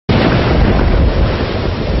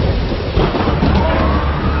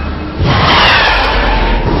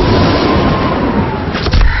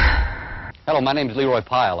Hello, my name is Leroy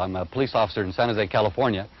Pyle. I'm a police officer in San Jose,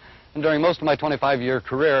 California. And during most of my 25-year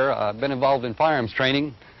career, I've been involved in firearms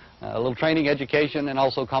training, a little training, education, and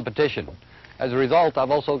also competition. As a result,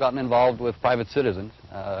 I've also gotten involved with private citizens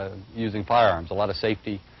using firearms, a lot of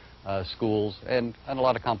safety, schools, and a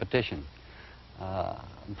lot of competition.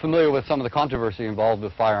 I'm familiar with some of the controversy involved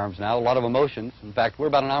with firearms now, a lot of emotions. In fact, we're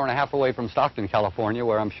about an hour and a half away from Stockton, California,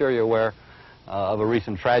 where I'm sure you're aware of a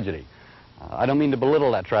recent tragedy. I don't mean to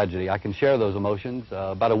belittle that tragedy. I can share those emotions.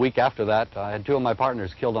 About a week after that, I had two of my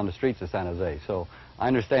partners killed on the streets of San Jose, so I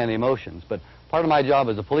understand the emotions. But part of my job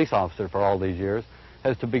as a police officer for all these years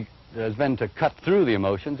has been to cut through the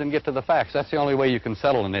emotions and get to the facts. That's the only way you can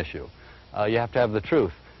settle an issue. You have to have the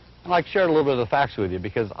truth. I'd like to share a little bit of the facts with you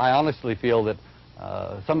because I honestly feel that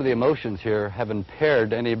some of the emotions here have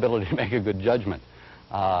impaired any ability to make a good judgment.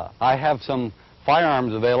 I have some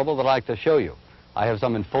firearms available that I'd like to show you. I have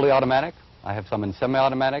some in fully automatic, I have some in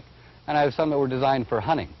semi-automatic, and I have some that were designed for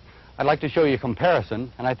hunting. I'd like to show you a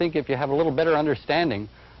comparison, and I think if you have a little better understanding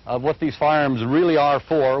of what these firearms really are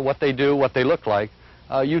for, what they do, what they look like,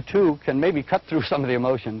 you too can maybe cut through some of the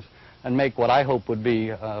emotions and make what I hope would be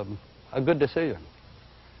a good decision.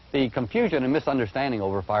 The confusion and misunderstanding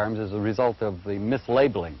over firearms is a result of the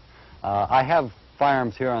mislabeling. I have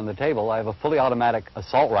firearms here on the table. I have a fully automatic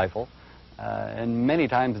assault rifle, and many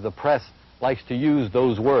times the press likes to use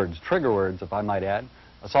those words, trigger words if I might add,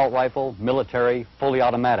 assault rifle, military, fully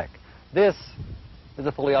automatic. This is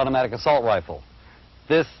a fully automatic assault rifle.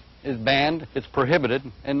 This is banned, it's prohibited,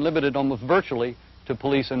 and limited almost virtually to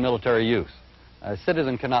police and military use. A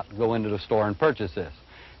citizen cannot go into the store and purchase this.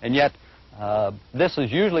 And yet, this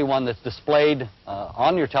is usually one that's displayed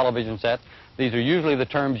on your television set. These are usually the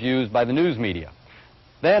terms used by the news media.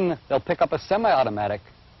 Then they'll pick up a semi-automatic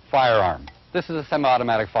firearm. This is a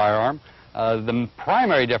semi-automatic firearm. The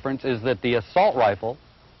primary difference is that the assault rifle,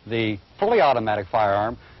 the fully automatic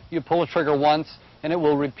firearm, you pull the trigger once and it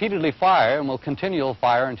will repeatedly fire and will continue to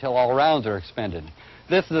fire until all rounds are expended.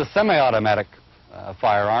 This is a semi-automatic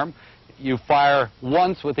firearm. You fire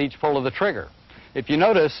once with each pull of the trigger. If you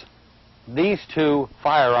notice, these two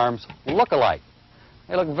firearms look alike.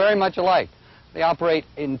 They look very much alike. They operate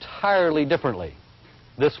entirely differently.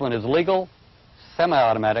 This one is legal,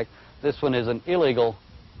 semi-automatic. This one is an illegal,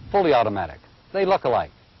 fully automatic. They look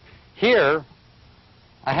alike. Here,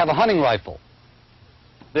 I have a hunting rifle.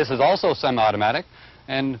 This is also semi-automatic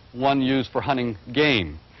and one used for hunting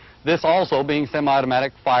game. This also, being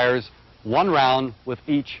semi-automatic, fires one round with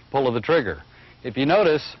each pull of the trigger. If you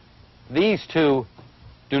notice, these two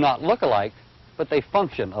do not look alike, but they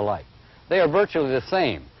function alike. They are virtually the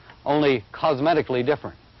same, only cosmetically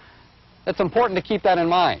different. It's important to keep that in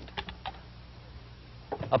mind.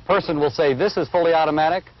 A person will say this is fully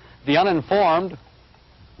automatic. The uninformed,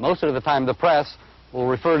 most of the time the press, will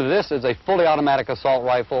refer to this as a fully automatic assault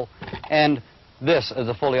rifle and this as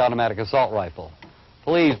a fully automatic assault rifle.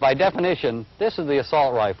 Please, by definition, this is the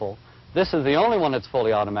assault rifle. This is the only one that's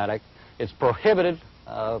fully automatic. It's prohibited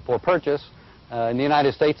for purchase in the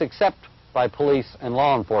United States except by police and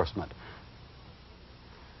law enforcement.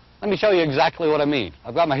 Let me show you exactly what I mean.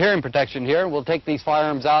 I've got my hearing protection here. We'll take these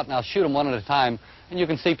firearms out and I'll shoot them one at a time, and you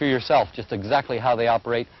can see for yourself just exactly how they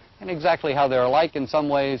operate and exactly how they're alike in some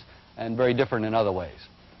ways and very different in other ways.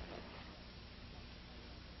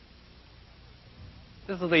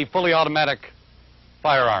 This is the fully automatic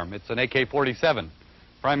firearm. It's an AK-47.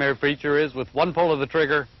 Primary feature is with one pull of the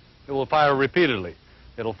trigger, it will fire repeatedly.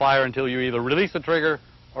 It'll fire until you either release the trigger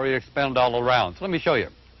or you expend all the rounds. Let me show you.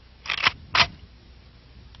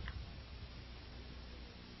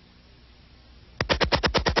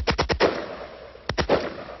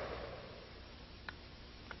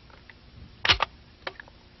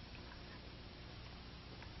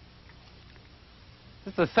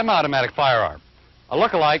 This is a semi-automatic firearm. A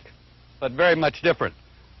look-alike, but very much different.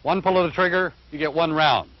 One pull of the trigger, you get one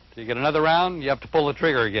round. So you get another round, you have to pull the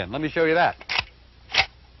trigger again. Let me show you that.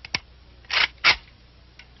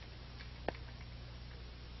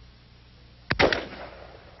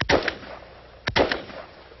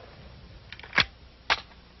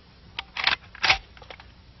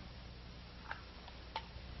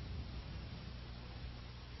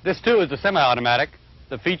 This too is a semi-automatic.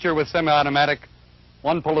 The feature with semi-automatic,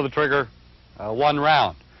 one pull of the trigger, one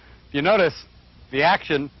round. If you notice, the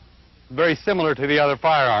action very similar to the other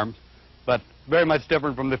firearms, but very much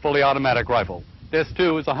different from the fully automatic rifle. This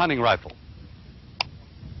too is a hunting rifle.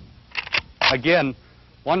 Again,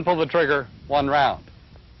 one pull of the trigger, one round.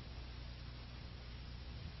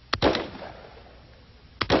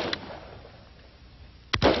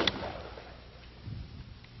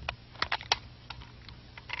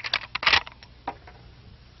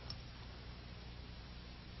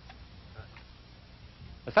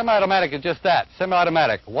 A semi-automatic is just that,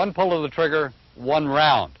 semi-automatic. One pull of the trigger, one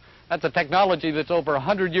round. That's a technology that's over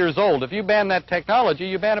 100 years old. If you ban that technology,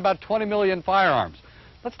 you ban about 20 million firearms.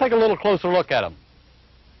 Let's take a little closer look at them.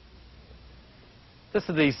 This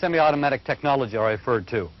is the semi-automatic technology I referred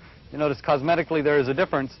to. You notice cosmetically there is a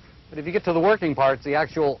difference, but if you get to the working parts, the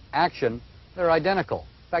actual action, they're identical.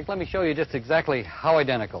 In fact, let me show you just exactly how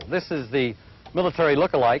identical. This is the military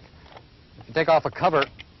look-alike. If you take off a cover,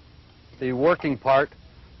 the working part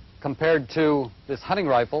compared to this hunting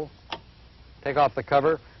rifle, take off the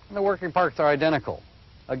cover, and the working parts are identical.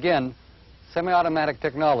 Again, semi-automatic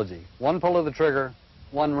technology. One pull of the trigger,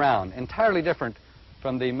 one round. Entirely different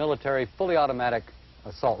from the military fully automatic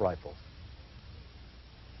assault rifles.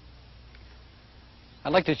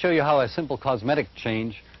 I'd like to show you how a simple cosmetic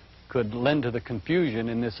change could lend to the confusion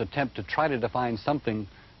in this attempt to try to define something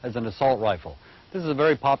as an assault rifle. This is a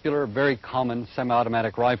very popular, very common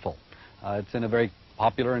semi-automatic rifle. It's in a very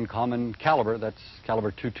popular and common caliber, that's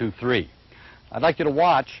caliber .223. I'd like you to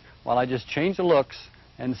watch while I just change the looks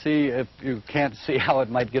and see if you can't see how it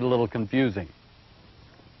might get a little confusing.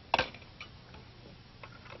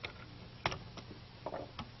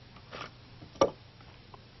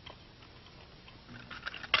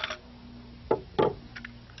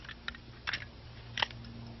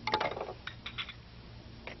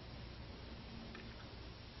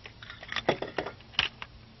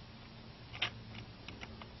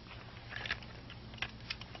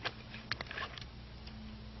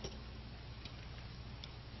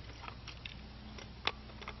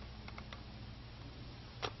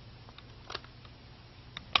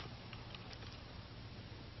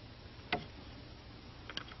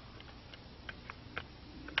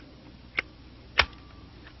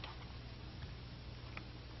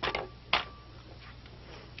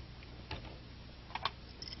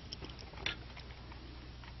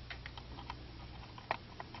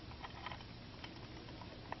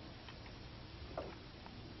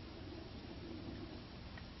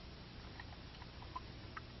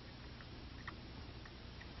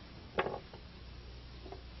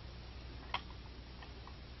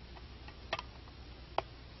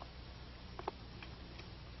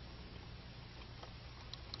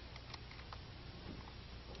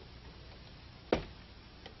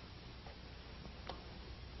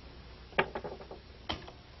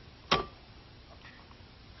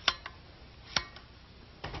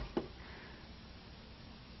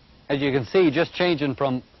 As you can see, just changing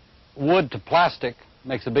from wood to plastic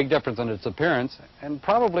makes a big difference in its appearance and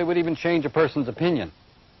probably would even change a person's opinion.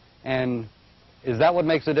 And is that what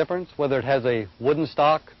makes a difference, whether it has a wooden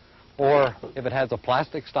stock or if it has a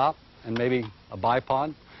plastic stop and maybe a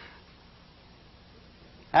bipod?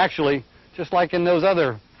 Actually, just like in those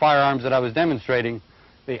other firearms that I was demonstrating,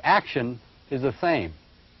 the action is the same.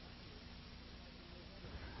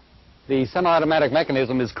 The semi-automatic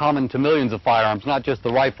mechanism is common to millions of firearms, not just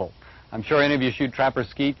the rifle. I'm sure any of you shoot trapper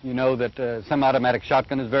skeet, you know that semi-automatic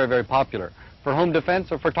shotgun is very, very popular. For home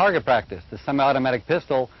defense or for target practice, the semi-automatic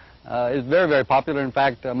pistol is very, very popular. In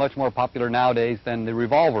fact, much more popular nowadays than the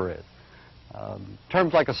revolver is.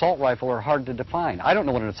 Terms like assault rifle are hard to define. I don't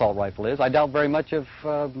know what an assault rifle is. I doubt very much if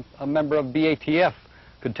a member of BATF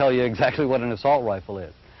could tell you exactly what an assault rifle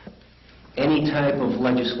is. Any type of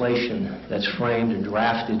legislation that's framed and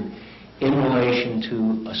drafted in relation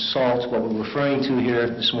to assault, what we're referring to here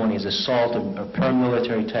this morning is assault or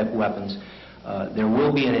paramilitary type weapons, there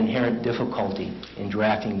will be an inherent difficulty in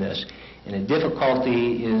drafting this. And the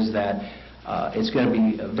difficulty is that it's going to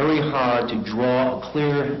be very hard to draw a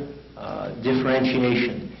clear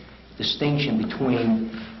distinction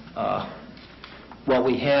between what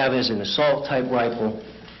we have as an assault type rifle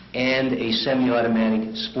and a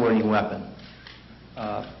semi-automatic sporting weapon.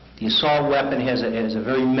 The assault weapon has a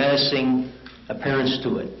very menacing appearance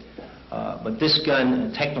to it. But this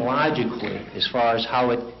gun, technologically, as far as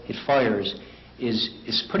how it fires,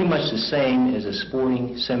 is pretty much the same as a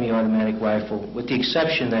sporting semi-automatic rifle, with the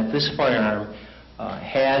exception that this firearm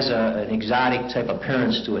has an exotic type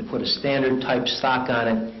appearance to it. Put a standard type stock on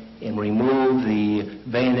it and remove the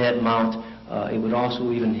bayonet mount, it would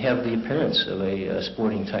also even have the appearance of a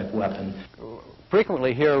sporting type weapon.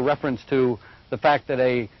 Frequently hear reference to the fact that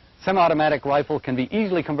a semi-automatic rifle can be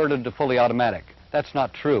easily converted to fully automatic. That's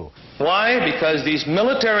not true. Why? Because these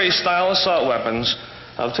military-style assault weapons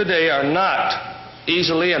of today are not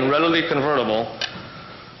easily and readily convertible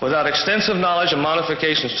without extensive knowledge and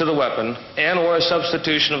modifications to the weapon and or a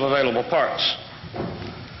substitution of available parts.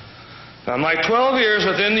 Now, in my 12 years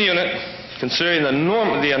within the unit, considering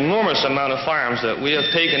the enormous amount of firearms that we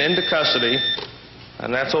have taken into custody,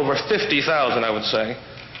 and that's over 50,000, I would say,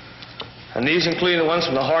 and these including the ones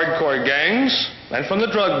from the hardcore gangs, and from the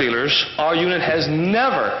drug dealers, our unit has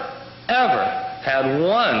never, ever had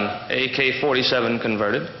one AK-47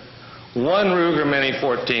 converted, one Ruger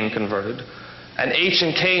Mini-14 converted, an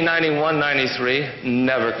H&K 9193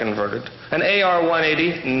 never converted, an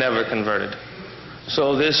AR-180 never converted.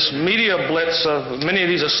 So this media blitz of many of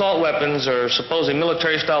these assault weapons or supposedly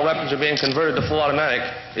military-style weapons are being converted to full automatic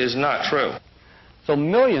is not true. So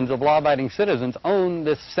millions of law-abiding citizens own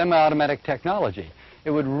this semi-automatic technology.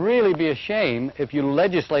 It would really be a shame if you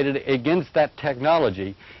legislated against that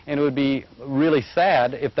technology, and it would be really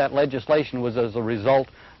sad if that legislation was as a result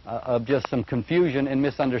of just some confusion and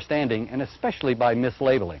misunderstanding, and especially by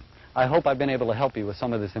mislabeling. I hope I've been able to help you with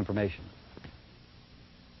some of this information.